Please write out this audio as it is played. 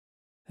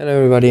Hello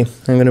everybody,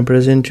 I'm going to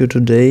present you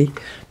today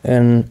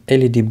an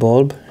LED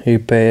bulb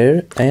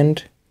repair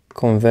and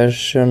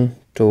conversion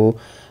to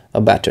a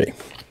battery.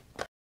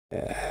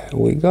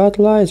 We got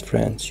lights,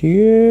 friends.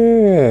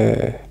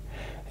 Yeah,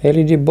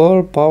 LED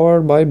bulb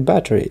powered by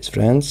batteries,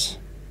 friends.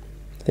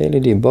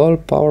 LED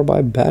bulb powered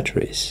by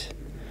batteries.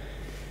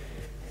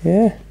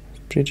 Yeah,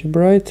 pretty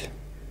bright.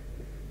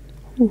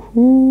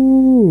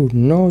 Woohoo!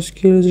 No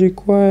skills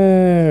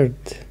required.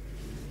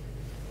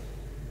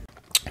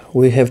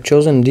 We have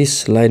chosen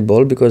this light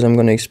bulb because I'm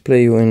going to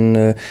explain you in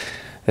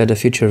the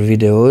future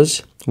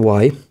videos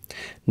why.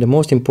 The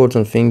most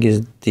important thing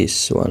is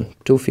this one,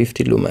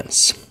 250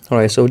 lumens.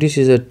 Alright, so this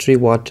is a 3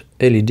 watt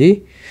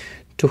LED,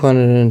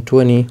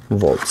 220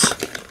 volts.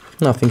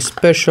 Nothing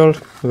special,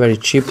 very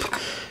cheap.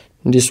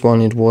 This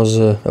one, it was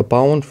a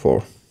pound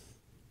for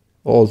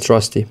old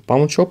trusty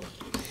pound shop.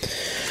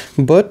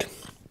 But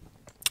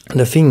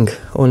the thing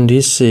on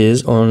this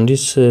is, on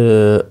this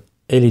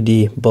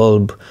LED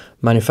bulb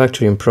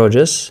manufacturing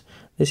process,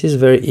 this is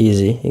very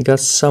easy. You got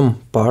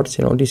some parts,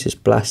 you know, this is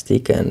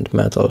plastic and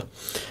metal,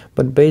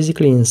 but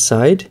basically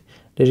inside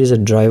there is a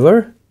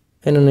driver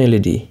and an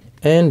LED,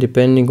 and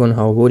depending on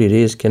how good it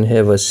is, can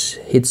have a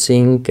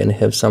heatsink, can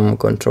have some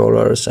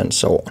controllers and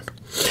so on.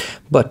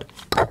 But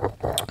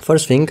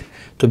first thing,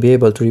 to be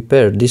able to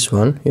repair this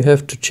one, you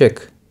have to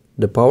check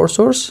the power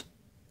source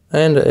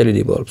and the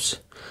LED bulbs.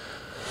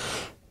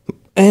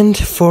 And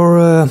for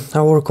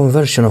our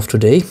conversion of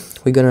today,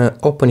 we're gonna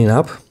open it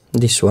up.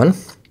 This one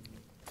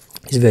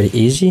is very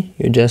easy.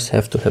 You just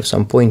have to have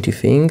some pointy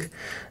thing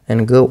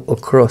and go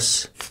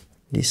across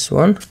this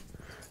one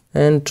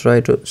and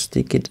try to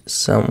stick it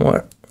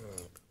somewhere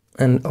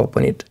and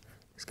open it.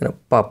 It's gonna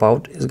pop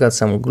out. It's got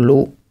some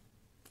glue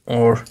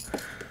or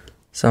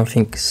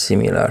something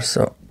similar,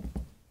 so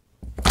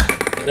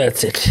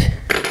that's it.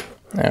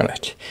 All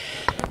right,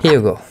 here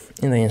you go.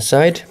 In the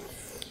inside,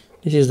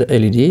 this is the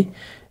LED,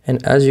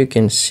 and as you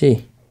can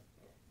see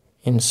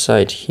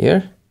inside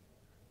here,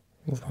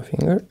 move my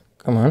finger,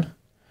 come on,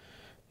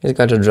 it's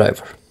got a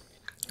driver.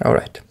 All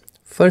right,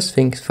 first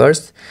things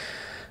first,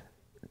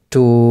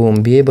 to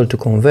be able to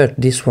convert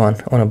this one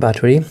on a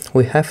battery,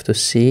 we have to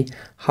see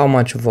how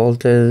much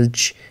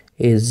voltage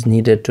is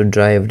needed to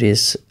drive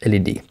this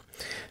LED.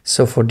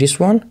 So for this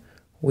one,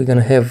 we're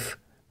gonna have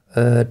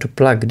to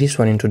plug this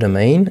one into the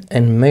main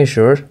and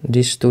measure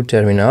these two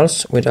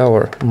terminals with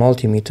our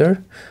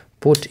multimeter,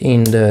 put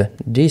in the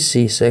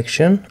DC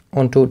section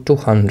onto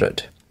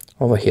 200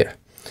 over here.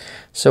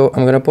 So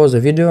I'm gonna pause the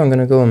video, I'm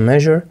gonna go and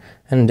measure,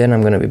 and then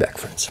I'm gonna be back,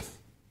 friends.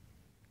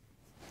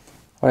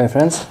 Alright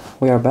friends,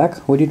 we are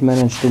back. We did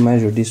manage to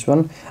measure this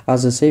one.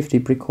 As a safety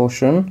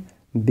precaution,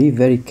 be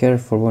very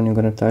careful when you're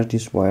gonna touch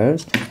these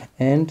wires,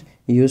 and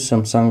use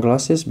some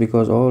sunglasses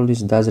because all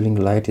this dazzling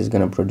light is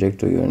gonna project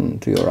to you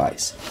into your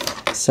eyes.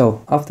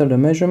 So after the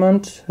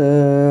measurement,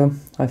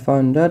 I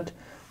found that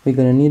we're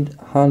gonna need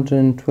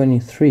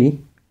 123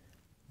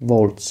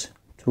 volts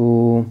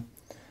to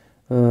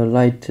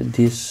light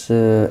this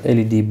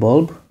LED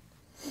bulb.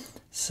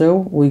 So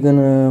we're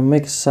gonna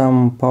make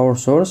some power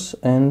source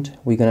and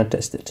we're gonna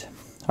test it.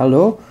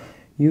 Although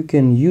you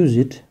can use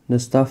it, the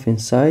stuff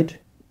inside,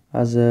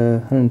 as a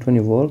 120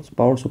 volts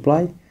power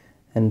supply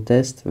and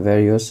test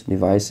various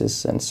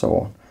devices and so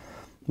on.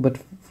 But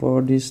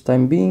for this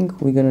time being,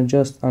 we're gonna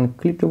just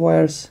unclip the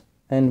wires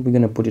and we're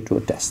gonna put it to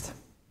a test.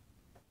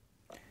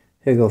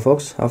 Here you go,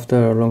 folks.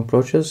 After a long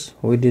process,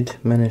 we did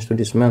manage to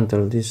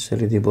dismantle this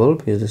LED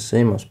bulb. It's the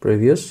same as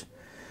previous.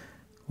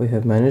 We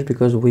have managed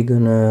because we're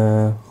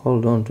gonna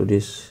hold on to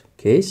this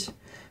case.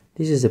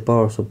 This is the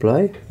power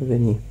supply,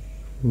 very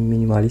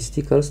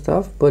minimalistical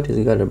stuff, but it's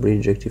got a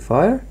bridge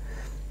rectifier.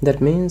 That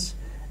means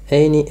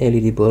any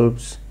LED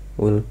bulbs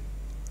will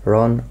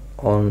run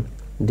on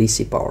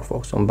DC power,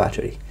 folks, on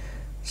battery.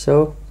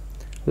 So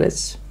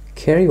let's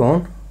carry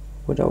on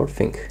with our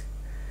thing.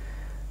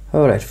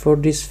 Alright, for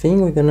this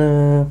thing we're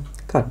gonna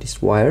cut these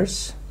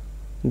wires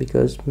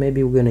because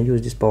maybe we're gonna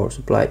use this power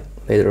supply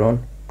later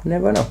on,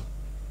 never know.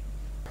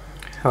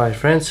 Alright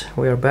friends,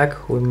 we are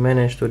back. We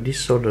managed to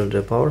desolder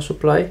the power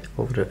supply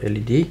of the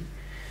LED.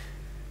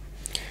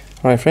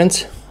 Alright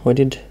friends, we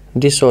did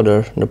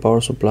desolder the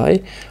power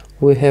supply.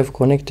 We have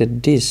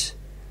connected these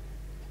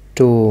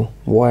two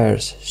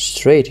wires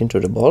straight into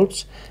the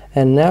bulbs,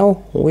 and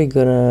now we're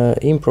gonna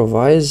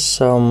improvise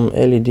some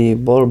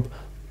LED bulb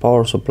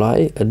power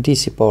supply, a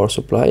DC power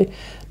supply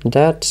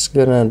that's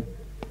gonna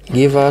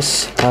give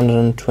us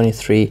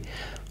 123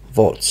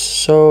 volts.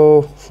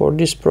 So for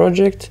this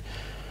project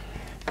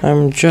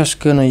I'm just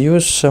gonna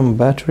use some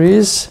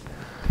batteries,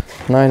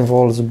 9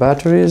 volts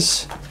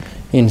batteries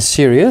in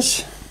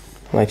series,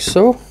 like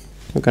so.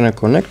 We're gonna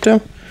connect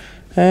them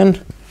and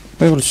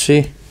we will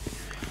see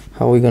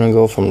how we're gonna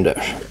go from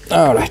there.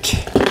 All right,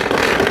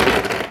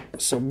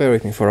 so bear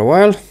with me for a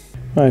while.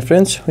 All right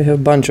friends, we have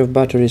a bunch of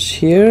batteries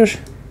here,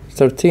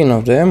 13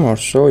 of them or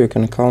so, you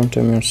can count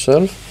them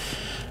yourself,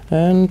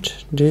 and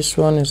this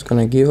one is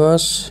gonna give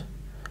us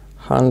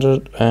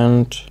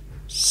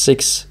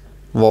 106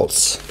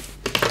 volts.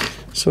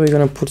 So we're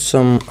gonna put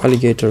some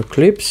alligator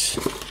clips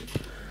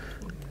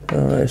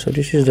Alright, so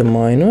this is the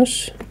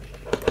minus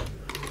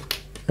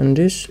and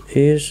this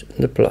is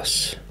the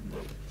plus.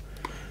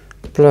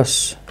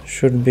 Plus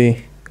should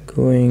be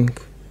going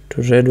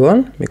to red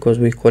one because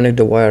we connect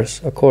the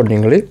wires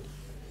accordingly.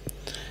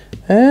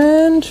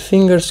 And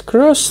fingers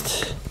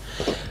crossed.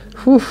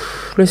 Whew,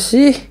 let's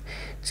see,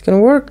 it's gonna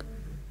work.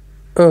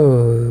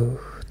 Oh,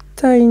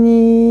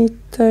 tiny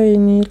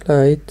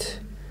light.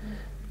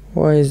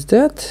 Why is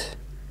that?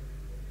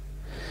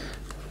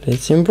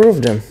 Let's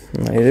improve them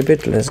a little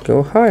bit. Let's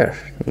go higher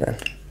then.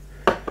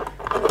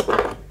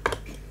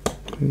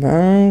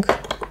 Bang,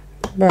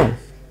 bang.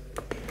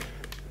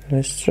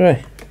 Let's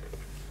try.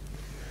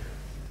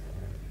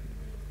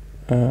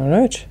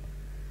 Alright.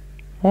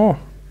 Oh,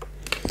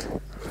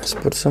 let's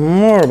put some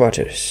more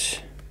batteries.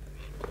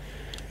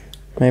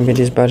 Maybe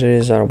these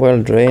batteries are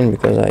well drained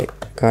because I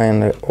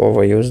kinda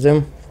overused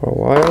them for a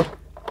while.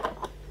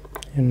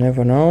 You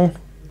never know.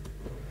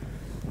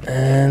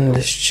 And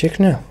let's check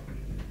now.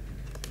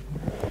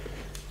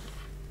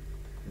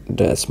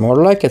 That's more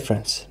like it,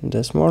 friends.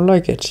 That's more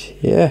like it.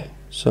 Yeah,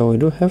 so we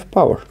do have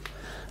power.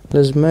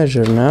 Let's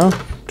measure now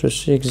to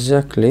see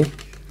exactly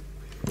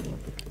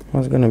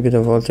what's gonna be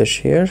the voltage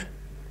here.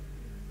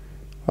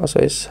 Also,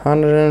 it's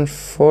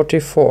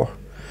 144.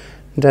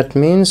 That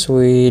means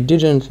we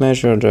didn't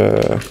measure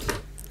the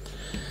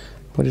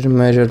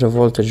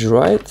voltage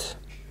right,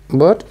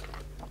 but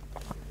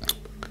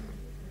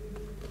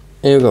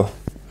here you go.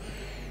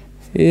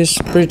 It's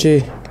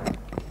pretty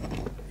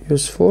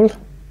useful.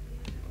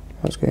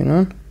 What's going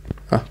on?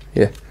 Ah,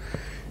 yeah.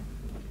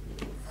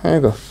 There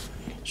you go.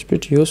 It's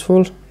pretty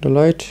useful. The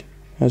light,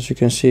 as you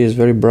can see, is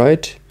very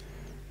bright,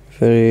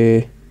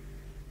 very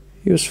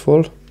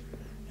useful,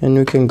 and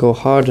we can go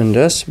hard on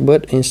this.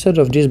 But instead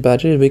of this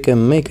battery, we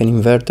can make an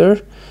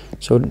inverter.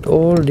 So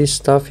all this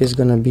stuff is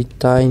gonna be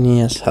tiny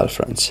as hell,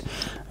 friends.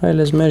 Alright,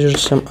 let's measure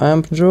some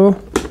amp draw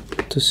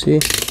to see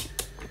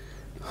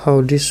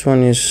how this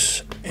one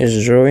is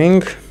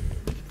drawing.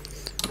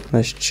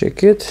 Let's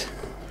check it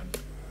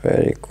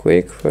very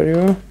quick for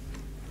you.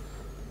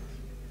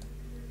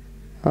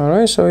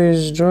 Alright, so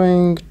it's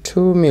drawing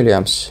 20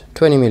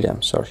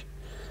 milliamps, sorry.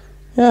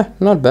 Yeah,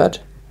 not bad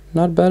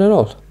at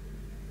all.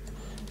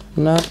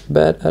 Not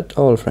bad at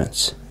all,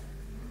 friends.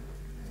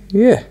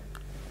 Yeah.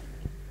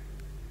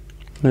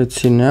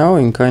 Let's see now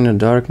in kind of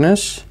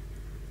darkness.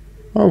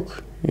 Oh,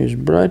 it's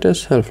bright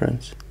as hell,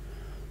 friends.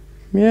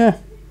 Yeah,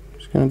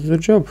 it's gonna do the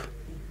job.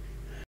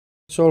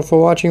 That's all for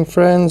watching,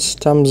 friends.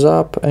 Thumbs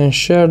up and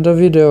share the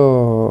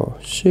video.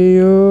 See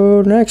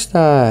you next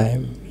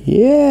time.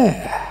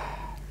 Yeah.